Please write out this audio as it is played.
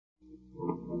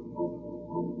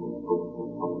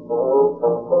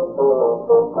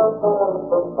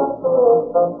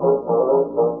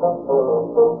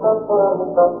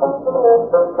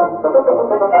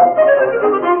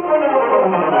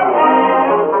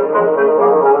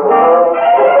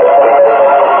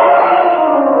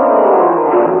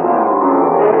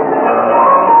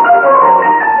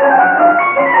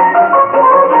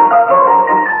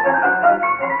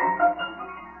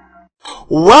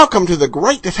Welcome to the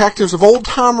Great Detectives of Old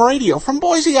Time Radio. From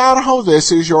Boise, Idaho,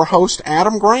 this is your host,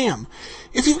 Adam Graham.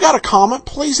 If you've got a comment,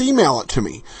 please email it to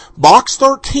me,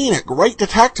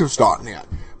 box13@greatdetectives.net.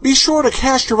 Be sure to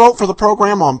cast your vote for the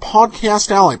program on Podcast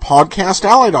Alley,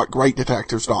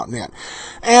 podcastalley.greatdetectives.net,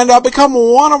 and become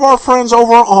one of our friends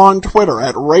over on Twitter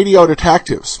at Radio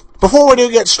Detectives. Before we do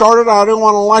get started, I do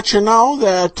want to let you know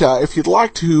that if you'd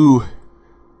like to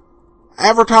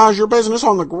advertise your business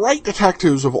on the Great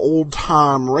Detectives of Old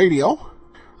Time Radio,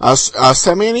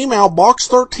 send me an email,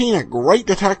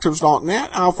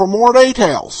 box13@greatdetectives.net, for more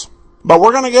details. But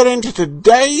we're going to get into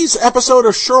today's episode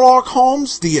of Sherlock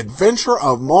Holmes, The Adventure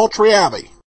of Maltree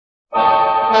Abbey.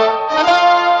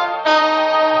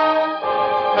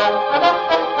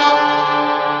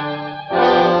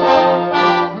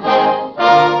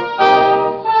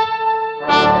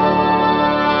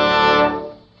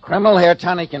 Kreml Hair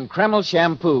Tonic and Kreml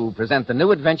Shampoo present the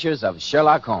new adventures of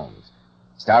Sherlock Holmes,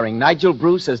 starring Nigel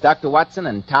Bruce as Dr. Watson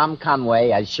and Tom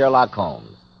Conway as Sherlock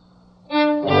Holmes.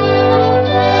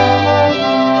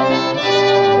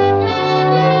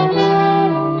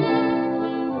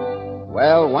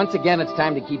 Well, once again, it's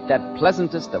time to keep that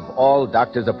pleasantest of all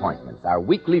doctor's appointments, our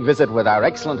weekly visit with our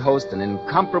excellent host and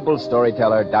incomparable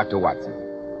storyteller, Dr. Watson.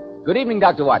 Good evening,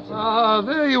 Dr. Watson.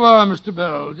 There you are, Mr.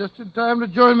 Bell. Just in time to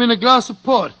join me in a glass of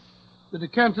port. The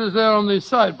decanter's there on the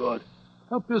sideboard.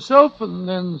 Help yourself and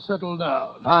then settle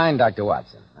down. Fine, Dr.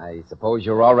 Watson. I suppose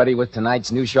you're all ready with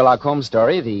tonight's new Sherlock Holmes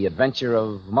story, The Adventure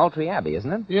of Maltree Abbey,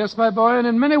 isn't it? Yes, my boy, and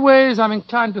in many ways I'm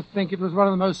inclined to think it was one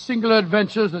of the most singular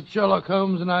adventures that Sherlock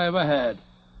Holmes and I ever had.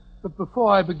 But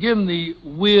before I begin the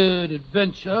weird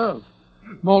adventure of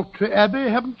Maltree Abbey,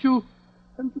 haven't you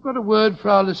got a word for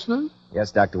our listeners?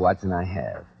 Yes, Dr. Watson, I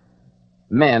have.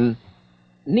 Men,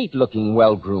 neat-looking,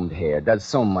 well-groomed hair does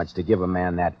so much to give a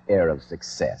man that air of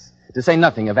success, to say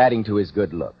nothing of adding to his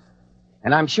good looks.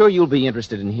 And I'm sure you'll be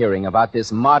interested in hearing about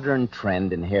this modern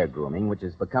trend in hair grooming, which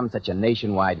has become such a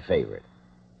nationwide favorite.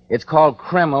 It's called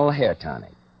Kreml Hair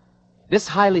Tonic. This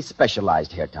highly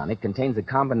specialized hair tonic contains a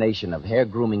combination of hair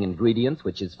grooming ingredients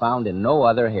which is found in no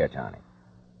other hair tonic.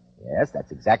 Yes,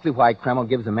 that's exactly why Kreml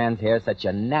gives a man's hair such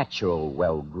a natural,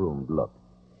 well-groomed look,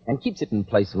 and keeps it in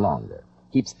place longer,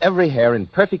 keeps every hair in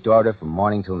perfect order from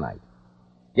morning till night.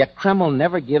 Yet Kreml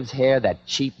never gives hair that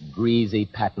cheap, greasy,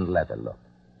 patent leather look.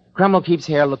 Kreml keeps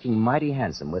hair looking mighty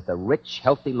handsome with a rich,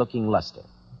 healthy-looking luster.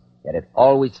 Yet it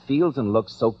always feels and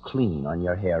looks so clean on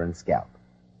your hair and scalp.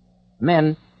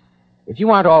 Men, if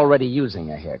you aren't already using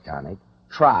a hair tonic,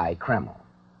 try Kreml.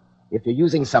 If you're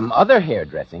using some other hair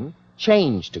dressing,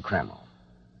 change to Kreml.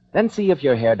 Then see if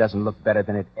your hair doesn't look better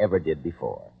than it ever did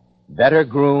before. Better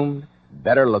groomed,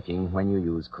 better looking when you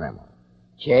use Kreml.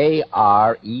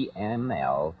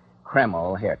 Kreml,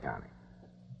 Kreml Hair Tonic.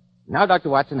 Now, Dr.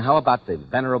 Watson, how about the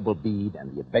Venerable Bede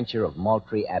and the Adventure of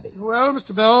Maltree Abbey? Well,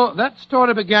 Mr. Bell, that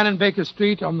story began in Baker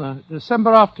Street on the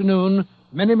December afternoon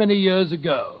many, many years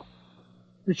ago.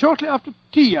 And shortly after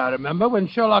tea, I remember, when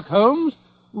Sherlock Holmes,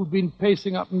 who'd been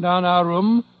pacing up and down our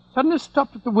room, suddenly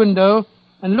stopped at the window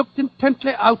and looked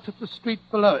intently out at the street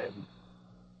below him.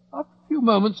 After a few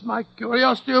moments, my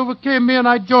curiosity overcame me, and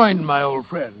I joined my old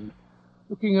friend.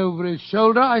 Looking over his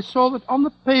shoulder, I saw that on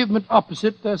the pavement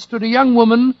opposite there stood a young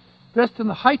woman dressed in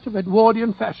the height of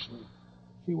Edwardian fashion.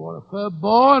 She wore a fur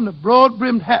boa and a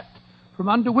broad-brimmed hat, from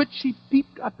under which she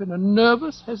peeped up in a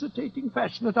nervous, hesitating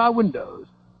fashion at our windows,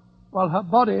 while her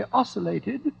body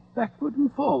oscillated backward and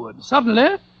forward.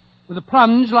 Suddenly, with a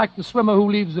plunge like the swimmer who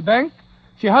leaves the bank,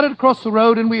 she hurried across the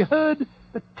road, and we heard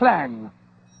the clang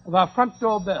of our front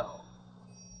door bell.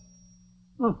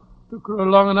 Took her a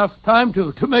long enough time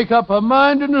to make up her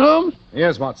mind, didn't it, Holmes?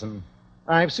 Yes, Watson.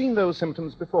 I've seen those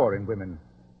symptoms before in women.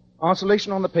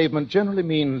 Oscillation on the pavement generally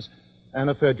means an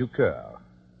affaire du coeur.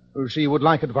 She would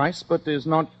like advice, but is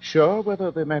not sure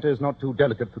whether the matter is not too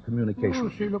delicate for communication.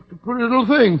 She looked a pretty little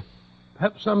thing.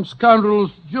 Perhaps some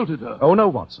scoundrels jilted her. Oh, no,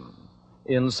 Watson.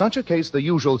 In such a case, the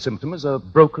usual symptom is a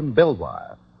broken bell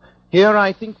wire. Here,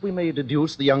 I think we may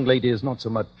deduce the young lady is not so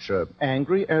much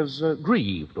angry as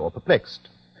grieved or perplexed.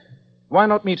 Why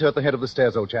not meet her at the head of the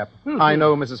stairs, old chap? Yes, I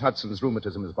know Mrs. Hudson's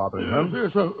rheumatism is bothering her.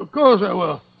 Yes, of course I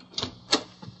will.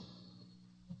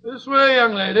 This way,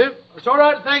 young lady. It's all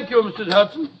right, thank you, Mrs.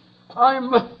 Hudson.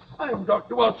 I'm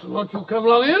Dr. Watson. Won't you come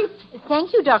along in?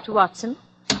 Thank you, Dr. Watson.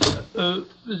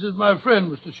 This is my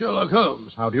friend, Mr. Sherlock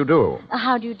Holmes. How do you do?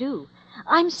 How do you do?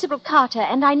 I'm Sybil Carter,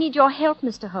 and I need your help,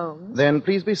 Mr. Holmes. Then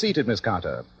please be seated, Miss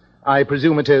Carter. I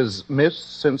presume it is Miss,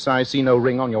 since I see no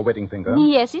ring on your wedding finger.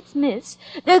 Yes, it's Miss.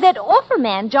 Though that awful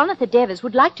man, Jonathan Devers,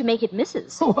 would like to make it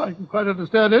Mrs. Oh, I can quite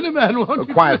understand any man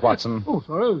wanting Quiet, Watson. Oh,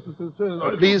 sorry.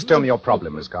 Please tell me your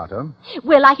problem, Miss Carter.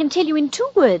 Well, I can tell you in 2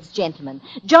 words, gentlemen.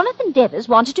 Jonathan Devers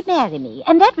wanted to marry me,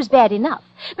 and that was bad enough.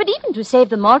 But even to save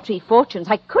the Maltree fortunes,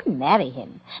 I couldn't marry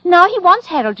him. Now he wants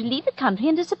Harold to leave the country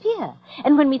and disappear.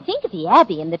 And when we think of the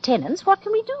Abbey and the tenants, what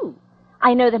can we do?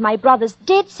 I know that my brother's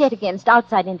dead set against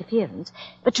outside interference,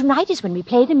 but tonight is when we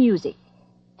play the music.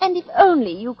 And if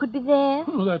only you could be there.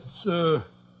 Oh,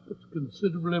 that's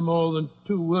considerably more than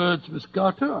 2 words, Miss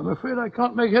Carter. I'm afraid I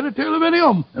can't make head or tail of any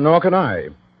of them. Nor can I.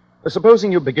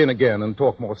 Supposing you begin again and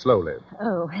talk more slowly.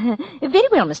 Oh, very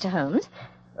well, Mr. Holmes.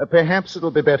 Perhaps it'll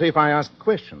be better if I ask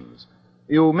questions.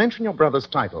 You mention your brother's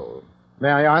title. May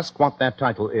I ask what that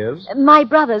title is? My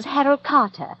brother's Harold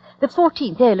Carter, the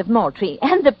 14th Earl of Maltree,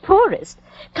 and the poorest.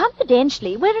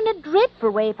 Confidentially, we're in a dreadful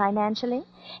way financially.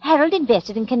 Harold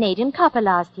invested in Canadian copper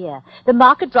last year. The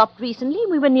market dropped recently,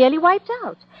 and we were nearly wiped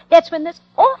out. That's when this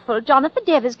awful Jonathan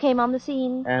Devers came on the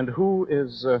scene. And who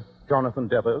is Jonathan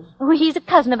Devers? Oh, he's a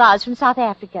cousin of ours from South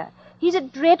Africa. He's a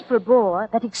dreadful bore,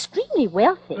 but extremely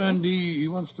wealthy. And he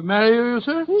wants to marry you,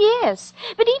 sir? Yes,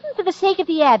 but even for the sake of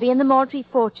the Abbey and the Maltree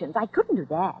fortunes, I couldn't do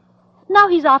that. Now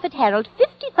he's offered Harold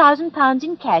 £50,000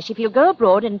 in cash if he'll go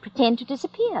abroad and pretend to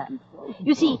disappear.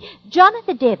 You see,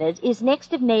 Jonathan Devers is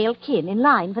next of male kin in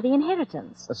line for the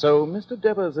inheritance. So Mr.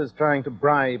 Devers is trying to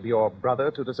bribe your brother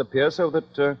to disappear so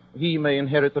that he may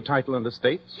inherit the title and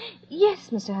estates? Yes,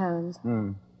 Mr. Holmes.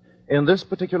 In this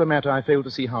particular matter, I fail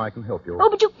to see how I can help you. Oh,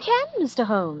 but you can, Mr.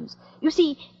 Holmes. You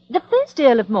see, the first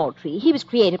Earl of Maltree, he was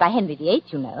created by Henry VIII,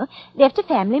 you know, left a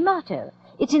family motto.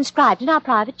 It's inscribed in our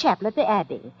private chapel at the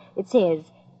Abbey. It says,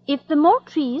 "If the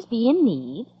Maltrees be in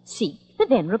need, seek the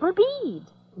venerable Bede."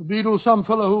 Beadle's some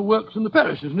fellow who works in the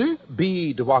parish, isn't he?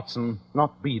 Bede, Watson,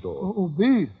 not Beadle. Oh,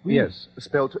 Bede. Yes,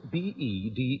 spelt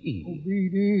B-E-D-E. Oh,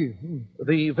 Bede.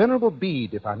 The Venerable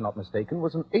Bede, if I'm not mistaken,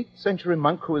 was an 8th century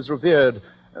monk who is revered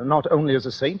not only as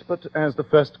a saint, but as the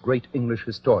first great English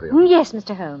historian. Yes,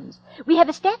 Mr. Holmes. We have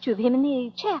a statue of him in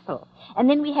the chapel. And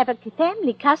then we have a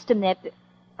family custom that...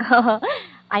 Oh,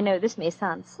 I know this may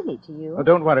sound silly to you. Oh,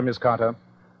 don't worry, Miss Carter.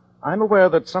 I'm aware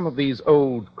that some of these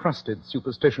old, crusted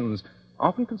superstitions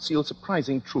often conceal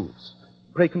surprising truths.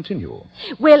 Pray continue.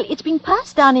 Well, it's been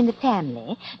passed down in the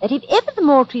family that if ever the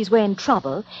Maltrees were in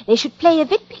trouble, they should play a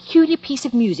very peculiar piece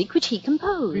of music which he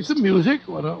composed. Piece of music?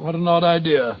 What an odd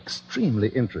idea. Extremely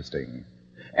interesting.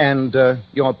 And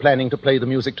you're planning to play the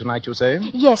music tonight, you say?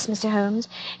 Yes, Mr. Holmes.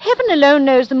 Heaven alone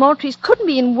knows the Maltrees couldn't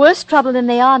be in worse trouble than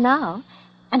they are now.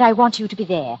 And I want you to be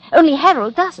there. Only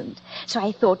Harold doesn't. So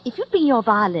I thought if you'd bring your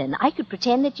violin, I could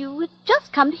pretend that you had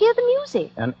just come to hear the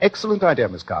music. An excellent idea,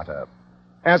 Miss Carter.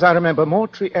 As I remember,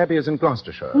 Maltree Abbey is in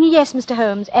Gloucestershire. Yes, Mr.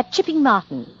 Holmes, at Chipping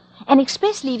Martin. An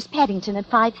express leaves Paddington at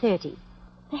 5:30.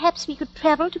 Perhaps we could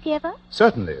travel together?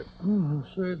 Certainly.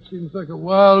 So it seems like a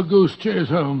wild goose chase,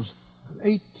 Holmes. An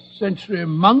 8th century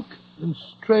monk and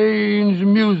strange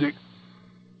music.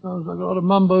 Sounds like a lot of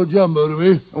mumbo-jumbo to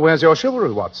me. Where's your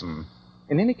chivalry, Watson?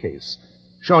 In any case,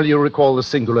 shall you recall the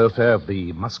singular affair of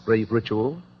the Musgrave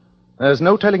ritual? There's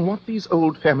no telling what these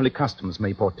old family customs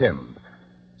may portend.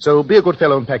 So be a good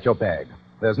fellow and pack your bag.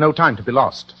 There's no time to be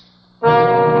lost.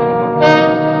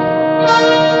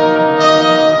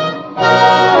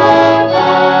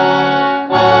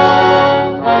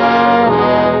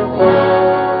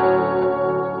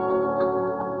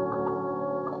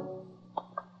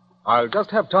 I'll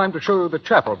just have time to show you the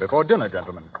chapel before dinner,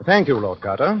 gentlemen. Thank you, Lord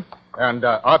Carter. And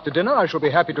after dinner, I shall be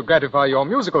happy to gratify your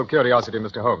musical curiosity,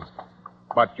 Mr. Holmes.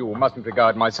 But you mustn't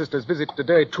regard my sister's visit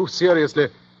today too seriously.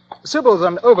 Sybil's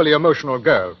an overly emotional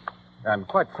girl. And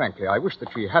quite frankly, I wish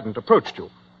that she hadn't approached you.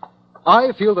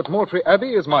 I feel that Maltree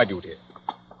Abbey is my duty.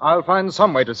 I'll find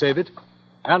some way to save it,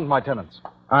 and my tenants.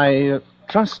 I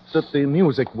trust that the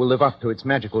music will live up to its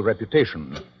magical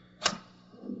reputation.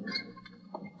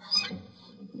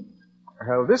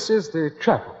 Well, this is the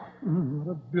chapel.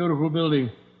 What a beautiful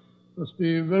building. Must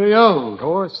be very old.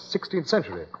 Oh, it's 16th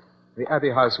century. The Abbey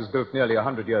house was built nearly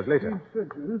 100 years later.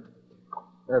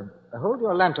 Hold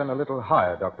your lantern a little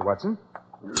higher, Dr. Watson.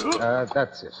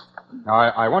 That's it. Now,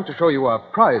 I want to show you a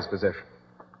prized possession.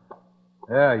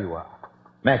 There you are.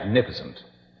 Magnificent.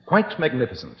 Quite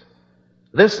magnificent.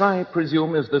 This, I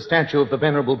presume, is the statue of the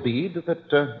Venerable Bede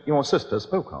that your sister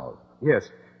spoke of. Yes.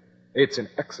 It's an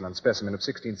excellent specimen of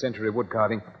 16th century wood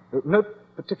carving. Note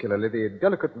particularly the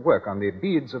delicate work on the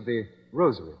beads of the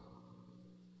rosary.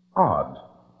 Odd.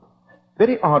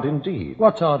 Very odd indeed.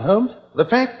 What's odd, Holmes? The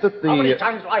fact that the... How many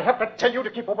times do I have to tell you to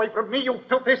keep away from me, you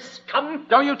filthy scum?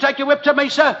 Don't you take your whip to me,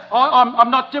 sir. I'm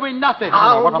not doing nothing.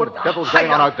 What on the devil's going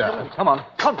on out there? Come on.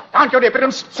 Confound your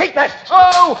impudence. Take that!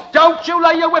 Oh, don't you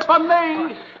lay your whip on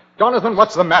me. Jonathan,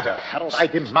 what's the matter? Harold, I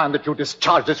demand that you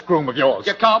discharge this groom of yours.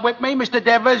 You can't whip me, Mr.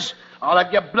 Devers. I'll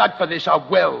have your blood for this, I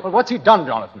will. Well, what's he done,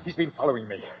 Jonathan? He's been following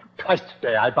me. Twice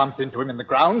today I bumped into him in the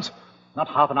grounds. Not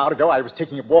half an hour ago I was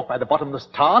taking a walk by the bottomless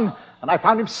tarn, and I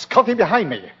found him skulking behind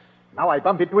me. Now I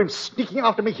bump into him sneaking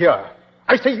after me here.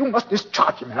 I say you must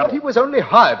discharge him, Harold. But he was only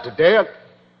hired today.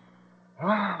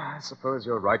 I suppose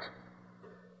you're right.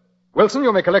 Wilson,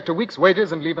 you may collect a week's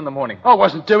wages and leave in the morning. I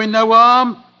wasn't doing no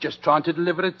harm. Just trying to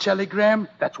deliver a telegram.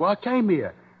 That's why I came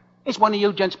here. Is one of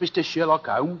you gents Mr. Sherlock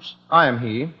Holmes? I am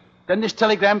he. Then this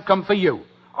telegram come for you.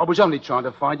 I was only trying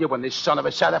to find you when this son of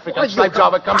a South African slave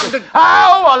driver comes in.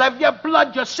 Oh, I'll have your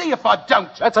blood. You see if I don't.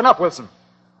 That's enough, Wilson.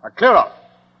 Now, clear up.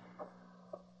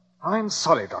 I'm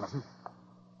sorry, Jonathan.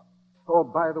 Oh,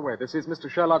 by the way, this is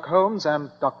Mr. Sherlock Holmes and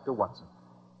Dr. Watson.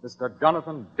 Mr.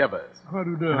 Jonathan Devers. How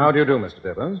do you do? How do you do, Mr.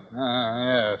 Devers?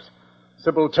 Ah, yes.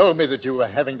 Sybil told me that you were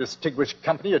having distinguished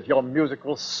company at your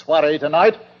musical soiree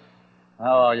tonight.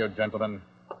 How are you, gentlemen?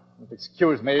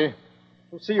 Excuse me.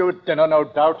 We'll see you at dinner, no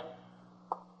doubt.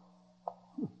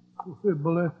 Hey,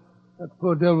 bully. That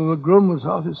poor devil of a groom was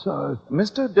half his size.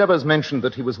 Mr. Devers mentioned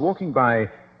that he was walking by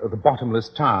the bottomless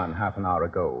tarn half an hour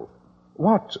ago.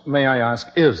 What, may I ask,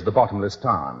 is the bottomless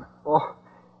tarn? Oh,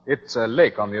 it's a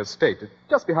lake on the estate. It's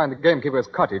just behind the gamekeeper's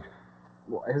cottage.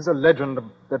 There's a legend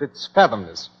that it's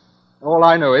fathomless. All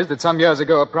I know is that some years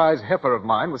ago a prize heifer of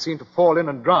mine was seen to fall in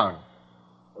and drown.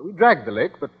 We dragged the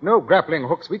lake, but no grappling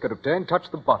hooks we could obtain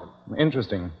touched the bottom.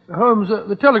 Interesting. Holmes,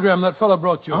 the telegram that fellow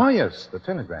brought you. Ah, yes, the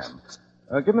telegram.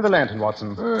 Give me the lantern,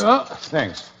 Watson.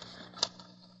 Thanks.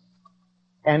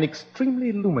 An extremely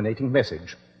illuminating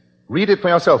message. Read it for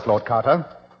yourself, Lord Carter.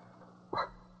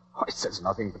 It says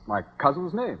nothing but my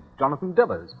cousin's name, Jonathan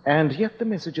Devers. And yet the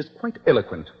message is quite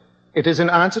eloquent. It is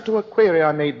in answer to a query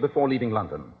I made before leaving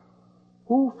London.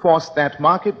 Who forced that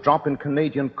market drop in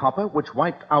Canadian copper which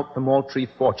wiped out the Maltree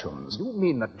fortunes? You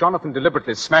mean that Jonathan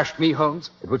deliberately smashed me,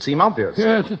 Holmes? It would seem obvious.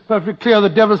 Yes, it's perfectly clear the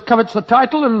Devers covets the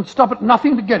title and stop at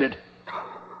nothing to get it.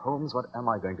 Holmes, what am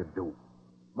I going to do?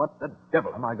 What the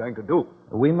devil am I going to do?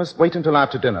 We must wait until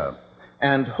after dinner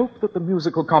and hope that the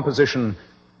musical composition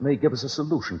may give us a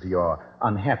solution to your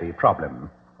unhappy problem.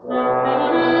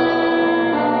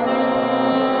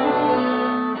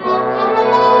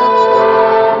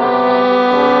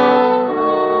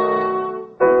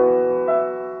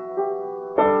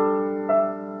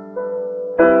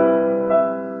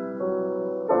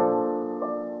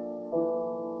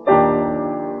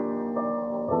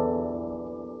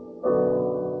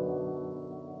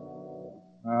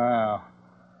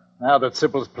 Now that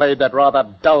Sybil's played that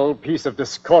rather dull piece of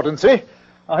discordancy,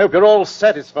 I hope you're all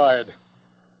satisfied.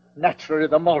 Naturally,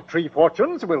 the Maltree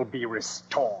fortunes will be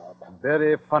restored.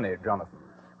 Very funny, Jonathan.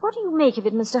 What do you make of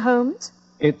it, Mr. Holmes?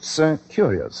 It's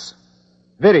curious.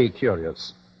 Very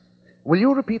curious. Will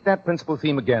you repeat that principal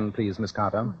theme again, please, Miss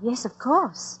Carter? Yes, of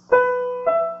course.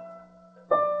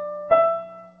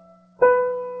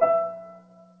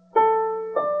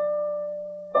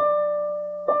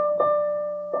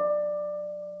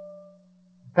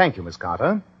 Thank you, Miss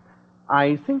Carter.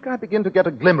 I think I begin to get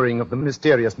a glimmering of the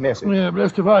mysterious message. Yeah,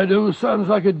 blessed if I do. Sounds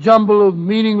like a jumble of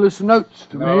meaningless notes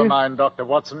to Never me. mind, Dr.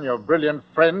 Watson. Your brilliant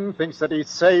friend thinks that he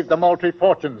saved the Maltree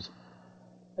fortunes.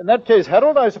 In that case,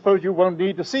 Harold, I suppose you won't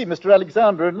need to see Mr.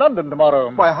 Alexander in London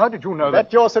tomorrow. Why, how did you know that?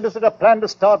 That your solicitor planned to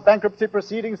start bankruptcy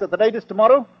proceedings at the latest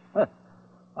tomorrow? Huh.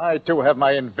 I, too, have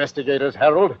my investigators,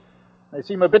 Harold. They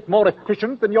seem a bit more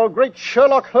efficient than your great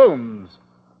Sherlock Holmes.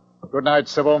 Good night,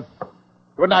 Sybil.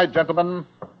 Good night, gentlemen.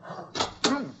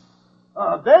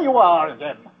 There you are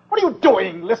again. What are you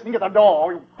doing, listening at the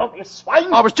door, you filthy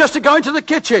swine? I was just going to the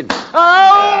kitchen.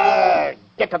 Oh!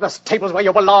 Get to the stables where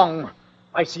you belong. If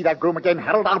I see that groom again,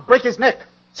 Harold, I'll break his neck.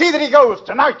 See that he goes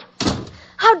tonight.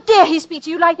 How dare he speak to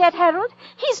you like that, Harold?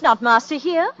 He's not master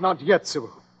here. Not yet,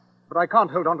 Sybil. But I can't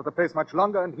hold on to the place much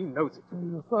longer, and he knows it.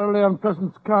 He's a thoroughly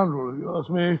unpleasant scoundrel, if you ask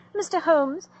me. Mr.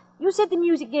 Holmes, you said the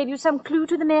music gave you some clue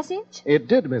to the message? It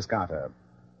did, Miss Carter.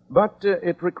 But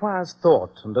it requires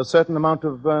thought and a certain amount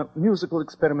of musical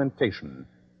experimentation.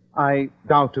 I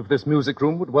doubt if this music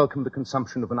room would welcome the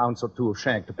consumption of an ounce or two of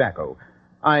shag tobacco.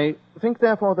 I think,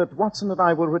 therefore, that Watson and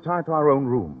I will retire to our own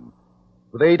room.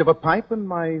 With the aid of a pipe and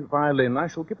my violin, I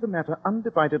shall give the matter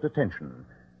undivided attention.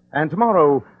 And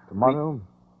tomorrow... Tomorrow,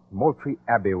 Maltree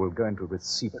Abbey will go into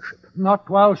receivership. Not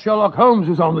while Sherlock Holmes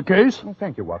is on the case. Oh,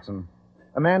 thank you, Watson.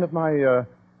 A man of my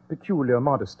peculiar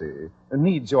modesty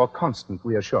needs your constant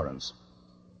reassurance.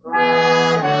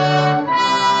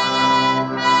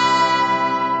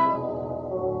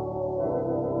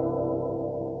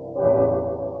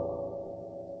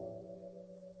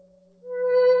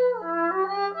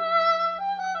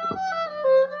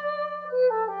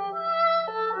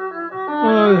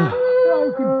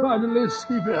 I can finally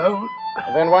sleep at home.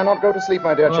 Then why not go to sleep,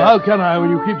 my dear Well, chap? how can I when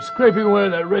you keep scraping away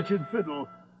that wretched fiddle?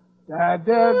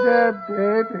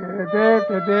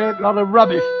 Lot of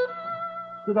rubbish.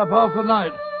 Stood up half the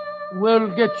night.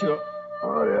 Won't get you.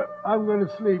 Oh, yeah, I'm going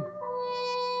to sleep.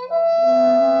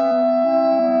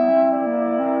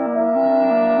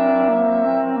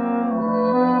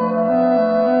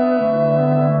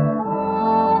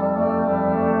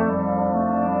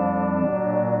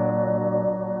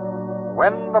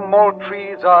 When the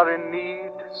Maltrees are in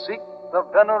need, seek the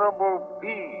Venerable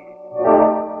Bee.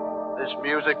 This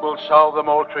music will solve the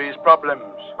Maltrees'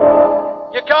 problems.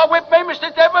 You can't whip me,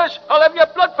 Mr. Devers. I'll have your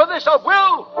blood for this, I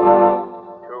will.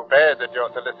 Too bad that your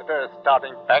solicitor is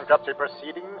starting bankruptcy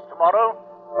proceedings tomorrow.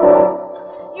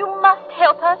 You must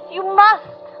help us. You must.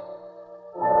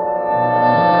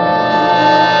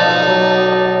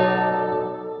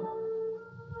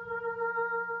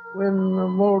 When the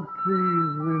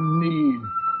Maltrees are in need,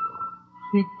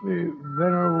 seek the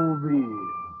Venerable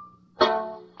Bee.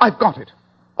 I've got it.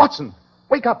 Watson,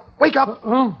 wake up, wake up.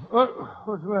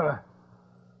 What's the matter?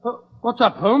 What's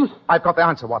up, Holmes? I've got the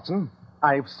answer, Watson.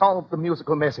 I've solved the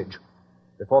musical message.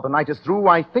 Before the night is through,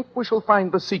 I think we shall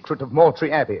find the secret of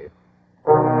Maltree Abbey.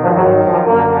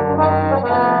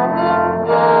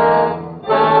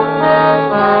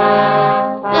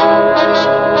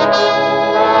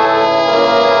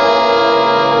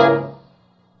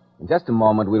 In just a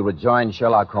moment, we'll rejoin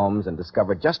Sherlock Holmes and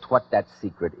discover just what that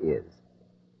secret is.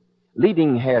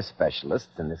 Leading hair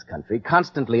specialists in this country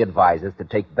constantly advise us to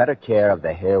take better care of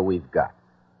the hair we've got.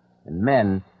 And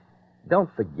men, don't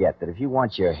forget that if you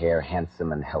want your hair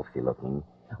handsome and healthy looking,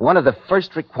 one of the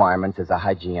first requirements is a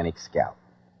hygienic scalp.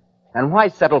 And why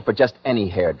settle for just any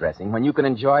hair dressing when you can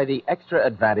enjoy the extra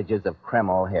advantages of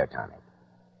Kreml hair tonic?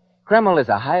 Kreml is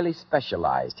a highly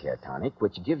specialized hair tonic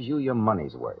which gives you your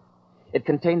money's worth. It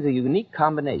contains a unique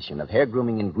combination of hair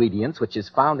grooming ingredients which is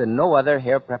found in no other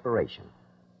hair preparation.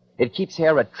 It keeps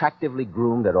hair attractively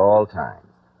groomed at all times,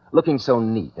 looking so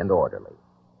neat and orderly.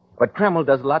 But Kreml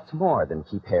does lots more than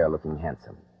keep hair looking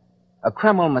handsome. A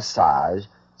Kreml massage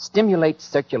stimulates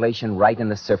circulation right in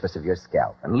the surface of your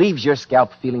scalp and leaves your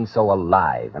scalp feeling so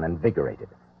alive and invigorated.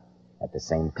 At the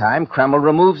same time, Kreml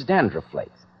removes dandruff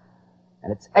flakes,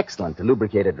 and it's excellent to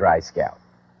lubricate a dry scalp.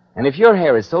 And if your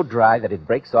hair is so dry that it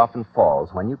breaks off and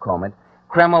falls when you comb it,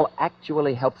 Kreml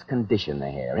actually helps condition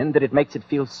the hair in that it makes it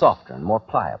feel softer and more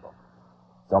pliable.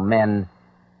 So men,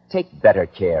 take better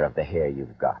care of the hair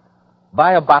you've got.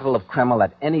 Buy a bottle of Kreml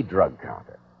at any drug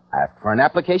counter. Ask for an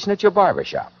application at your barber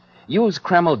shop. Use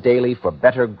Kreml daily for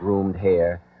better groomed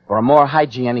hair, for a more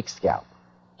hygienic scalp.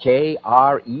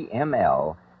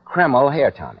 Kreml, Kreml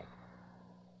Hair Tonic.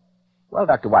 Well,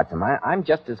 Dr. Watson, I'm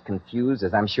just as confused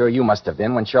as I'm sure you must have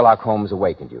been when Sherlock Holmes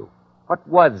awakened you. What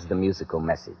was the musical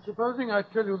message? Supposing I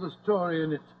tell you the story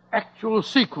in its actual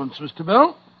sequence, Mr.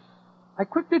 Bell. I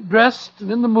quickly dressed,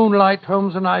 and in the moonlight,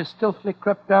 Holmes and I stealthily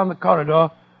crept down the corridor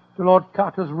to Lord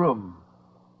Carter's room.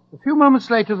 A few moments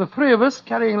later, the three of us,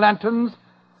 carrying lanterns,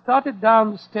 started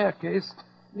down the staircase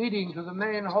leading to the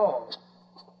main hall.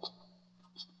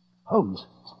 Holmes,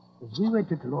 as we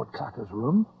went into Lord Carter's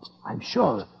room, I'm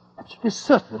sure, absolutely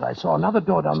certain that I saw another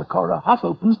door down the corridor, half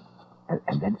open,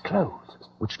 and then closed.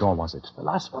 Which door was it? The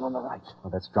last one on the right. Oh,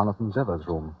 that's Jonathan Devers'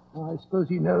 room. Well, I suppose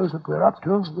he knows what we're up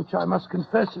to, which I must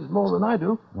confess is more than I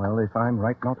do. Well, if I'm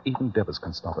right, not even Devers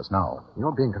can stop us now.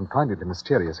 You're being confoundedly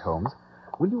mysterious, Holmes.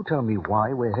 Will you tell me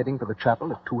why we're heading for the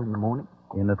chapel at 2 a.m?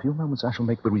 In a few moments, I shall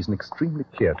make the reason extremely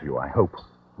clear to you, I hope.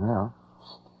 Well,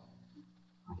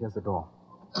 here's the door.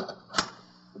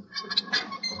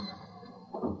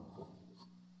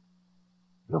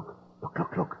 Look.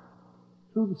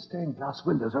 Through the stained glass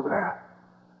windows over there.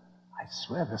 I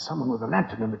swear there's someone with a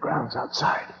lantern in the grounds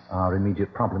outside. Our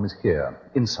immediate problem is here,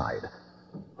 inside.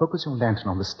 Focus your lantern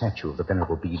on the statue of the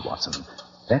Venerable Bede, Watson.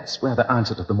 That's where the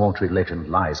answer to the Maltree legend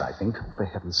lies, I think. For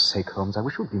heaven's sake, Holmes, I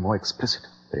wish you'd be more explicit.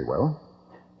 Very well.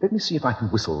 Let me see if I can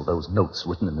whistle those notes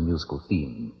written in the musical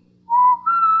theme.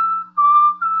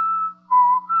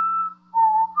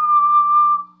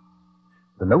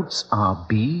 The notes are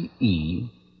B, E,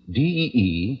 D,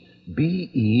 E, B,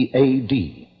 E, A,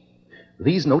 D.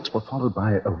 These notes were followed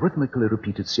by a rhythmically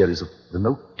repeated series of the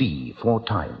note D 4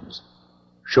 times.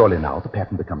 Surely now the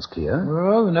pattern becomes clear.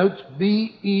 Well, the notes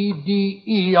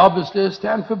B-E-D-E obviously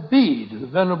stand for bead, the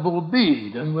venerable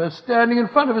bead, and we're standing in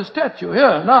front of a statue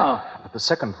here now. But the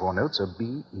second four notes are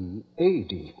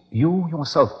B-E-A-D. You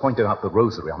yourself pointed out the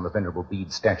rosary on the venerable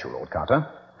bead statue, Lord Carter.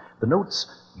 The notes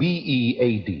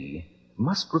B-E-A-D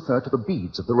must refer to the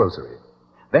beads of the rosary.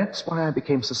 That's why I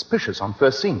became suspicious on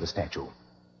first seeing the statue.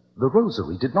 The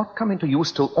rosary did not come into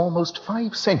use till almost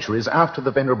 5 centuries after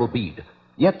the venerable bead.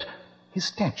 Yet his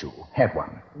statue had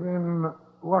one. Then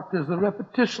what does the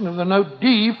repetition of the note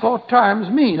D 4 times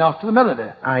mean after the melody?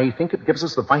 I think it gives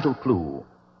us the vital clue.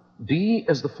 D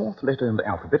is the 4th letter in the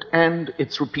alphabet, and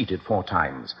it's repeated 4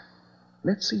 times.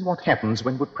 Let's see what happens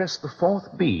when we press the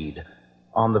 4th bead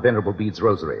on the venerable bead's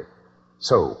rosary.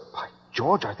 So, By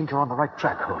George, I think you're on the right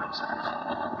track, Holmes.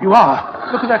 You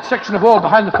are. Look at that section of wall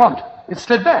behind the font. It's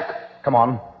slid back. come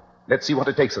on. Let's see what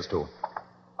it takes us to.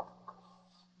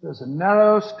 There's a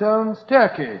narrow stone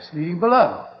staircase leading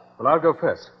below. Well, I'll go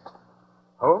first.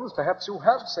 Holmes, perhaps you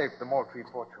have saved the Maltree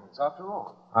fortunes after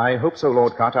all. I hope so,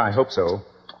 Lord Carter, I hope so.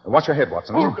 Watch your head,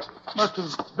 Watson. Oh, must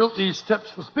have built these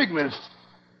steps for pygmies.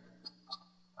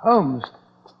 Holmes,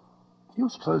 do you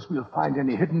suppose we'll find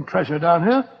any hidden treasure down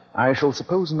here? I shall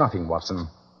suppose nothing, Watson.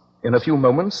 In a few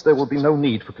moments, there will be no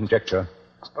need for conjecture.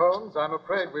 Holmes, I'm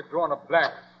afraid we've drawn a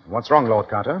blank. What's wrong, Lord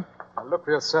Carter? Now look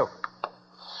for yourself.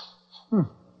 A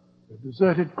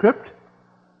deserted crypt.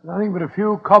 Nothing but a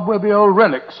few cobwebby old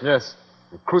relics. Yes.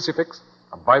 A crucifix,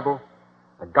 a Bible,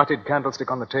 a gutted candlestick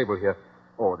on the table here.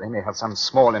 Oh, they may have some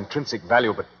small intrinsic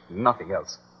value, but nothing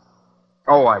else.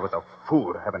 Oh, I was a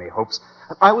fool to have any hopes.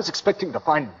 I was expecting to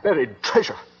find buried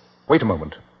treasure. Wait a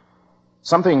moment.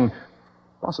 Something,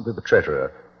 possibly the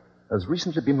treasure, has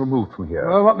recently been removed from here.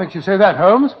 Well, what makes you say that,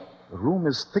 Holmes? The room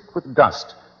is thick with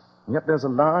dust, and yet there's a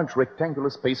large rectangular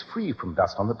space free from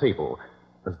dust on the table,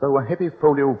 as though a heavy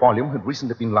folio volume had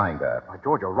recently been lying there. By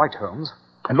George, you're right, Holmes.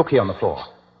 And look here on the floor.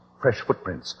 Fresh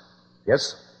footprints.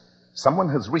 Yes, someone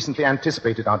has recently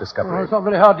anticipated our discovery. Well, it's not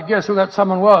very hard to guess who that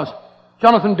someone was.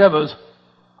 Jonathan Devers.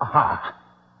 Aha!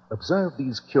 Observe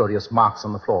these curious marks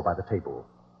on the floor by the table.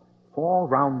 4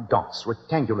 round dots,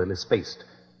 rectangularly spaced.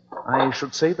 I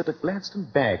should say that a Gladstone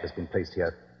bag has been placed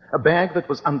here. A bag that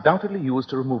was undoubtedly used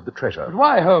to remove the treasure. But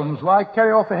why, Holmes? Why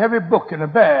carry off a heavy book in a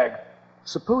bag?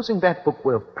 Supposing that book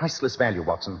were of priceless value,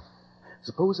 Watson.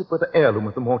 Suppose it were the heirloom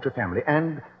of the Maltree family,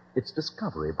 and its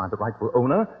discovery by the rightful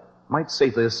owner might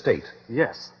save the estate.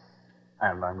 Yes.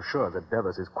 And I'm sure that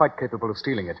Devers is quite capable of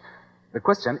stealing it. The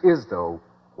question is, though,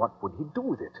 what would he do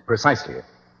with it? Precisely.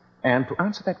 And to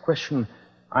answer that question,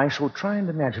 I shall try and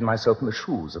imagine myself in the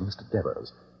shoes of Mr.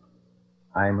 Devers.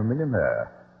 I'm a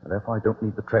millionaire, and therefore I don't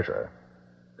need the treasure.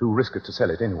 Too risky to sell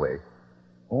it anyway.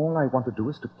 All I want to do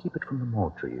is to keep it from the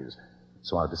Maltrees,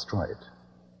 so I'll destroy it.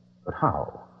 But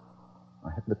how? I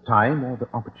haven't the time or the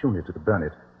opportunity to burn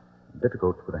it.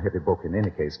 Difficult with a heavy book in any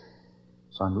case.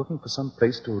 So I'm looking for some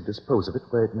place to dispose of it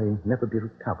where it may never be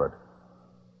recovered.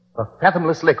 A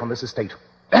fathomless lake on this estate.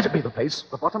 That'd be the place.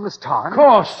 The bottomless tarn? Of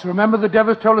course. Remember the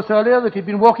Devers told us earlier that he'd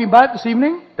been walking by it this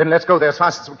evening? Then let's go there as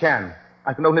fast as we can.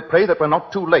 I can only pray that we're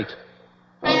not too late.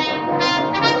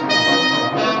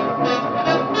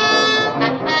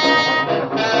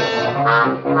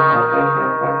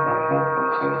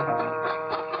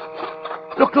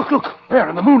 Look. There,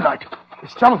 in the moonlight.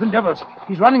 It's Jonathan Devers.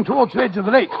 He's running towards the edge of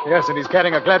the lake. Yes, and he's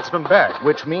carrying a Gladstone bag.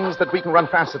 Which means that we can run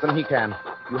faster than he can.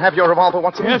 You have your revolver,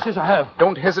 Watson? Yes, I have.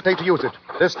 Don't hesitate to use it.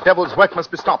 This devil's work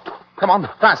must be stopped. Come on,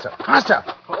 faster.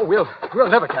 Oh, we'll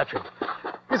never catch him.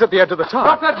 He's at the edge of the tarn.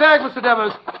 Drop that bag, Mr.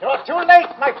 Devers. You're too late,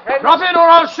 my friend. Drop it or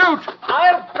I'll shoot.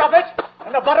 I'll drop it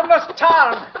in the bottomless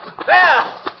tarn. There!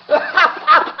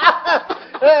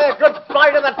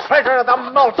 Goodbye to the treasure of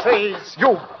the Maltrees.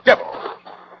 You devil!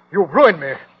 You've ruined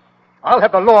me. I'll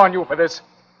have the law on you for this.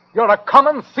 You're a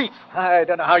common thief. I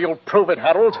don't know how you'll prove it,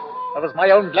 Harold. That was my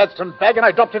own Gladstone bag, and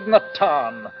I dropped it in the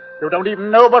tarn. You don't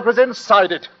even know what was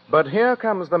inside it. But here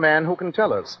comes the man who can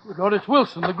tell us. Good Lord, it's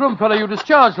Wilson, the groom fellow you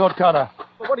discharged, Lord Carter.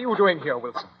 Well, what are you doing here,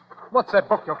 Wilson? What's that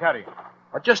book you're carrying?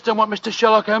 I just done what Mr.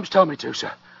 Sherlock Holmes told me to,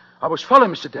 sir. I was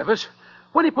following Mr. Devers.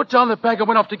 When he put down the bag and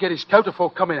went off to get his coat before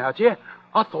coming out here,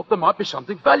 I thought there might be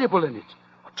something valuable in it.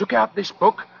 I took out this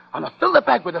book, and I filled the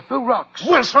bag with a few rocks.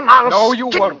 Wilson, No, you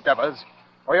won't, Devers.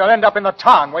 Or you'll end up in the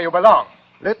tarn where you belong.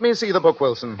 Let me see the book,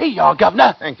 Wilson. Here you are,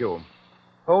 Governor. Thank you.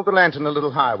 Hold the lantern a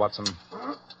little higher, Watson.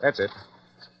 That's it.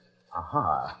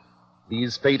 Aha.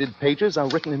 These faded pages are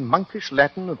written in monkish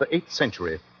Latin of the 8th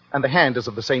century, and the hand is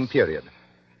of the same period.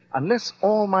 Unless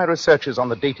all my researches on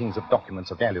the datings of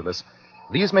documents are valueless,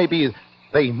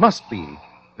 they must be,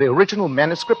 the original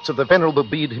manuscripts of the Venerable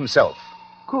Bede himself.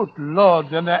 Good Lord,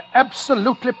 then they're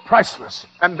absolutely priceless.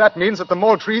 And that means that the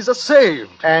Maltrees are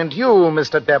saved. And you,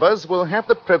 Mr. Devers, will have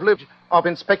the privilege of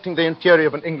inspecting the interior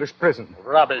of an English prison.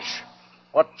 Rubbish.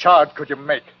 What charge could you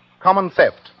make? Common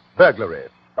theft, burglary.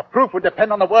 The proof would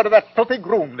depend on the word of that filthy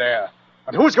groom there.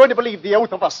 And who's going to believe the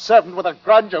oath of a servant with a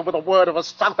grudge over the word of a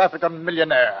South African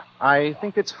millionaire? I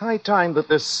think it's high time that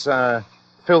this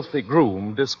filthy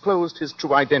groom disclosed his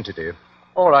true identity.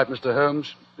 All right, Mr.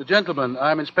 Holmes. The gentleman,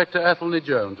 I'm Inspector Athelney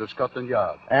Jones of Scotland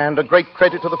Yard. And a great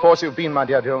credit to the force you've been, my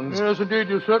dear Jones. Yes, indeed,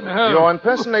 you certainly have. Your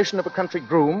impersonation of a country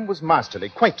groom was masterly,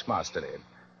 quite masterly.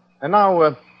 And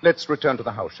now, let's return to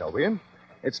the house, shall we?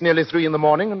 It's nearly 3 a.m,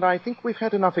 and I think we've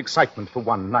had enough excitement for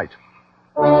one night.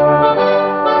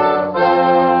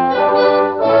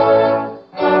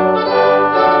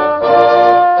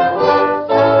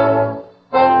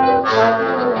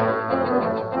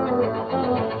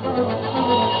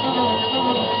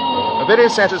 A very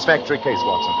satisfactory case,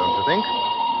 Watson, don't you think?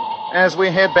 As we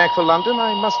head back for London,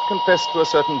 I must confess to a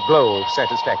certain glow of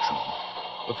satisfaction.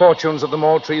 The fortunes of the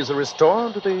Maltrees are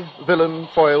restored, the villain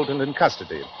foiled and in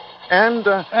custody.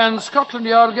 And Scotland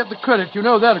Yard get the credit. You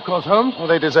know that, of course, Holmes. Well,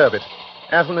 they deserve it.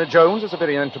 Athelney Jones is a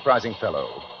very enterprising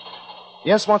fellow.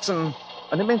 Yes, Watson,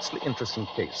 an immensely interesting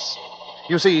case.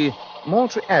 You see,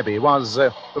 Maltree Abbey was,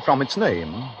 from its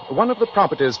name, one of the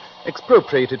properties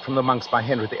expropriated from the monks by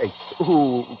Henry VIII,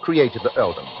 who created the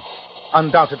earldom.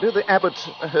 Undoubtedly, the abbot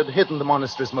had hidden the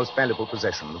monastery's most valuable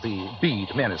possession, the bead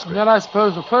manuscript. And then I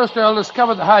suppose the first earl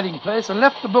discovered the hiding place and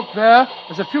left the book there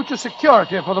as a future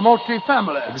security for the Maltree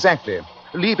family. Exactly,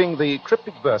 leaving the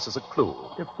cryptic verse as a clue.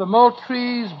 If the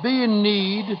Maltrees be in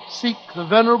need, seek the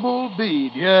venerable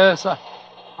bead. Yes,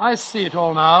 I see it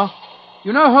all now.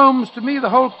 You know, Holmes, to me the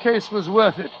whole case was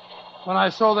worth it when I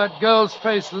saw that girl's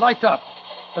face light up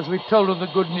as we told her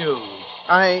the good news.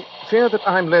 I fear that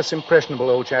I'm less impressionable,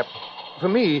 old chap. For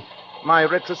me, my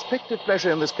retrospective pleasure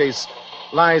in this case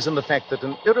lies in the fact that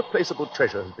an irreplaceable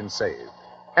treasure has been saved,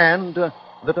 and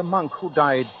that a monk who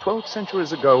died 12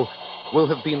 centuries ago will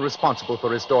have been responsible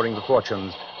for restoring the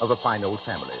fortunes of a fine old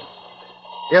family.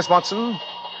 Yes, Watson,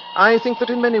 I think that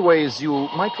in many ways you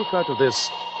might refer to this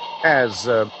as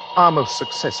our most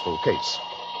successful case.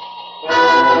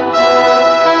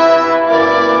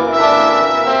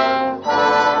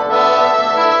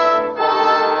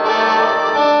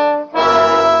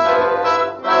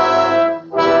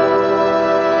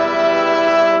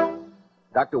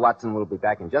 Dr. Watson will be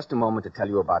back in just a moment to tell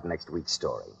you about next week's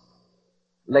story.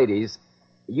 Ladies,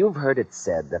 you've heard it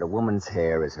said that a woman's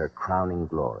hair is her crowning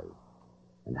glory.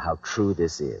 And how true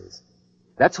this is.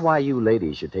 That's why you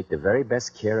ladies should take the very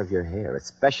best care of your hair,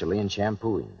 especially in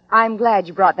shampooing. I'm glad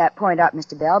you brought that point up,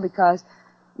 Mr. Bell, because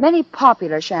many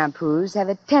popular shampoos have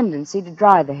a tendency to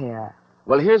dry the hair.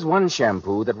 Well, here's one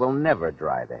shampoo that will never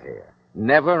dry the hair.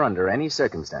 Never under any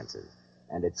circumstances.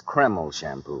 And it's Kreml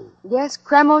shampoo. Yes,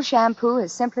 Kreml shampoo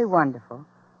is simply wonderful.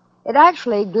 It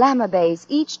actually glamour bathes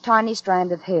each tiny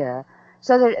strand of hair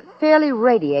so that it fairly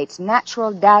radiates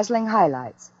natural, dazzling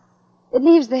highlights. It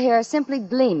leaves the hair simply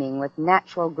gleaming with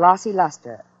natural, glossy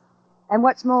luster. And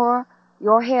what's more,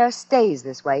 your hair stays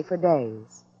this way for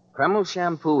days. Kreml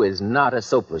shampoo is not a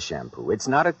soapless shampoo. It's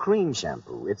not a cream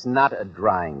shampoo. It's not a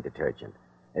drying detergent.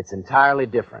 It's entirely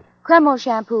different. Kreml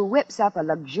shampoo whips up a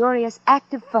luxurious,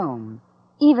 active foam,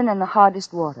 even in the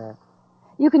hardest water.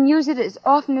 You can use it as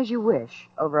often as you wish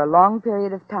over a long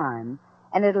period of time,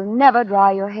 and it'll never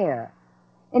dry your hair.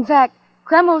 In fact,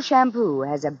 Kreml shampoo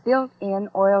has a built-in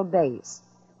oil base,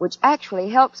 which actually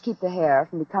helps keep the hair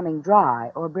from becoming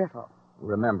dry or brittle.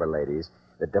 Remember, ladies,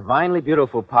 the divinely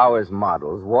beautiful Powers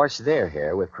models wash their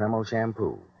hair with Kreml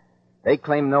shampoo. They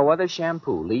claim no other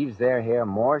shampoo leaves their hair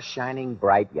more shining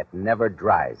bright, yet never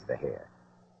dries the hair.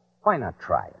 Why not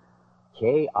try it?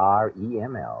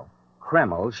 Kreml,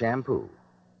 Kreml shampoo.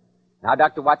 Now,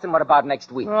 Dr. Watson, what about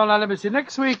next week? Well, now, let me see.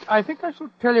 Next week, I think I shall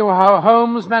tell you how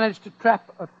Holmes managed to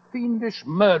trap a fiendish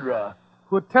murderer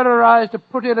who had terrorized a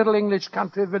pretty little English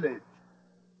country village.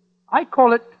 I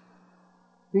call it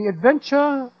The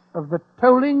Adventure of the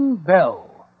Tolling Bell.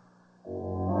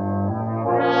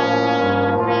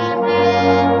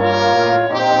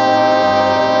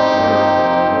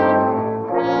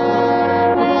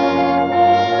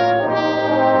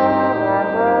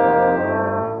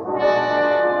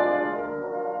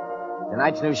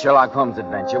 Tonight's new Sherlock Holmes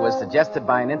adventure was suggested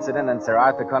by an incident in Sir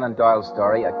Arthur Conan Doyle's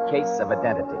story, A Case of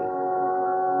Identity.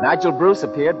 Nigel Bruce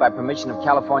appeared by permission of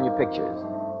California Pictures.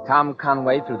 Tom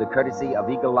Conway through the courtesy of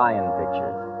Eagle Lion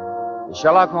Pictures. The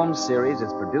Sherlock Holmes series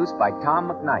is produced by Tom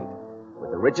McKnight, with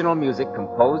original music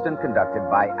composed and conducted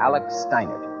by Alex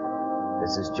Steinert.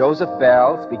 This is Joseph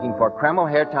Bell speaking for Kreml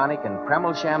Hair Tonic and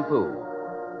Kreml Shampoo,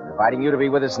 inviting you to be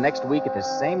with us next week at the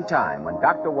same time when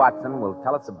Dr. Watson will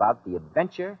tell us about the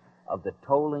adventure of the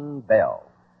tolling bell.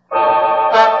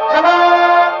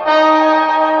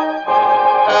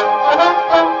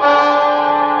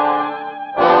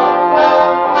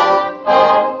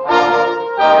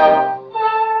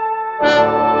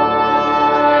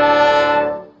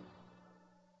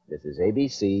 This is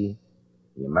ABC,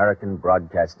 the American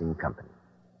Broadcasting Company.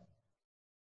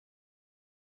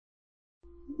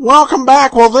 Welcome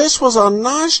back. Well, this was a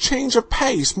nice change of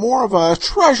pace, more of a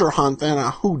treasure hunt than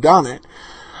a whodunit.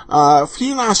 A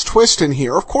few nice twists in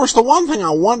here. Of course, the one thing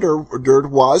I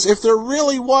wondered was if there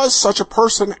really was such a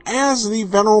person as the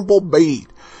Venerable Bede.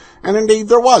 And indeed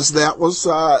there was. That was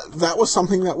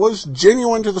something that was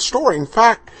genuine to the story. In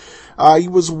fact, he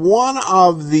was one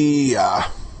of the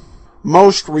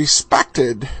most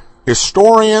respected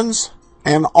historians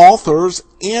and authors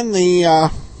in the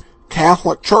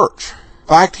Catholic Church. In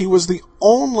fact, he was the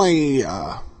only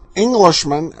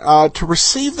Englishman to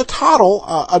receive the title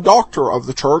a doctor of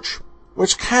the church,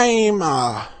 which came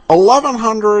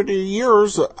 1,100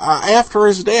 years after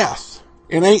his death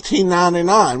in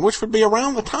 1899, which would be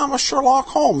around the time of Sherlock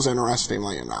Holmes,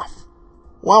 interestingly enough.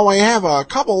 Well, we have a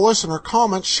couple listener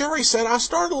comments. Sherry said, I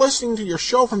started listening to your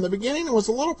show from the beginning and was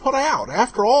a little put out.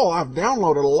 After all, I've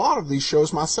downloaded a lot of these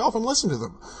shows myself and listened to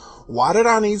them. Why did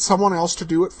I need someone else to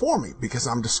do it for me? Because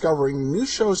I'm discovering new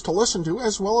shows to listen to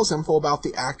as well as info about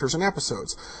the actors and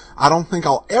episodes. I don't think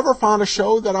I'll ever find a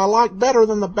show that I like better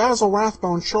than the Basil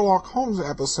Rathbone Sherlock Holmes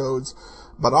episodes,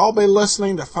 but I'll be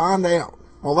listening to find out.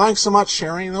 Well, thanks so much,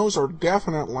 Sherry. Those are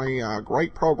definitely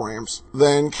great programs.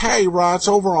 Then Kay writes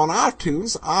over on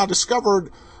iTunes, I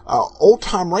discovered Old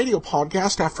Time Radio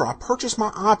podcast after I purchased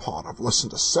my iPod. I've listened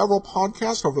to several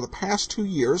podcasts over the past 2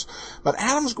 years, but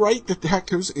Adam's Great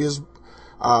Detectives is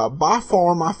by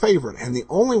far my favorite and the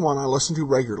only one I listen to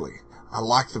regularly. I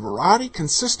like the variety,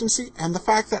 consistency, and the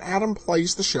fact that Adam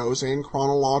plays the shows in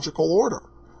chronological order.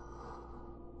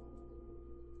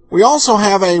 We also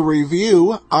have a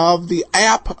review of the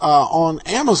app on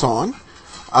Amazon.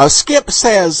 Skip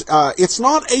says, it's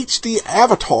not HD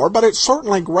Avatar, but it's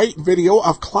certainly great video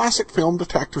of classic film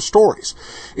detective stories.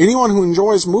 Anyone who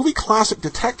enjoys movie classic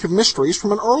detective mysteries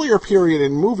from an earlier period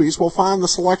in movies will find the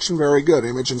selection very good.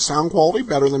 Image and sound quality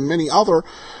better than many other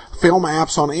film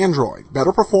apps on Android.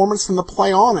 Better performance than the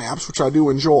Play On apps, which I do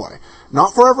enjoy.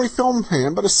 Not for every film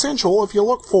fan, but essential if you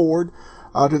look forward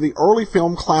to the early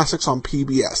film classics on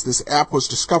PBS. This app was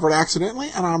discovered accidentally,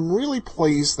 and I'm really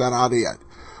pleased that I did.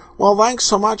 Well, thanks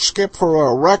so much, Skip, for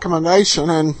a recommendation,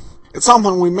 and it's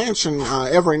something we mention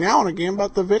every now and again,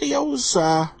 but the videos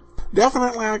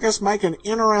definitely, I guess, make an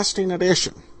interesting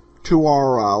addition to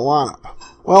our lineup.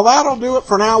 Well, that'll do it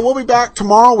for now. We'll be back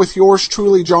tomorrow with yours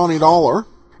truly, Johnny Dollar.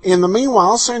 In the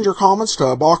meanwhile, send your comments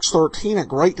to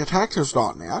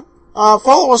box13@greatdetectives.net.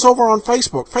 Follow us over on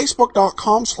Facebook,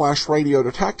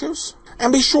 facebook.com/radiodetectives.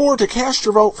 And be sure to cast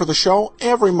your vote for the show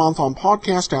every month on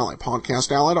Podcast Alley,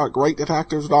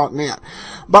 podcastalley.greatdetectives.net.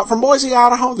 But from Boise,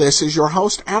 Idaho, this is your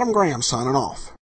host, Adam Graham, signing off.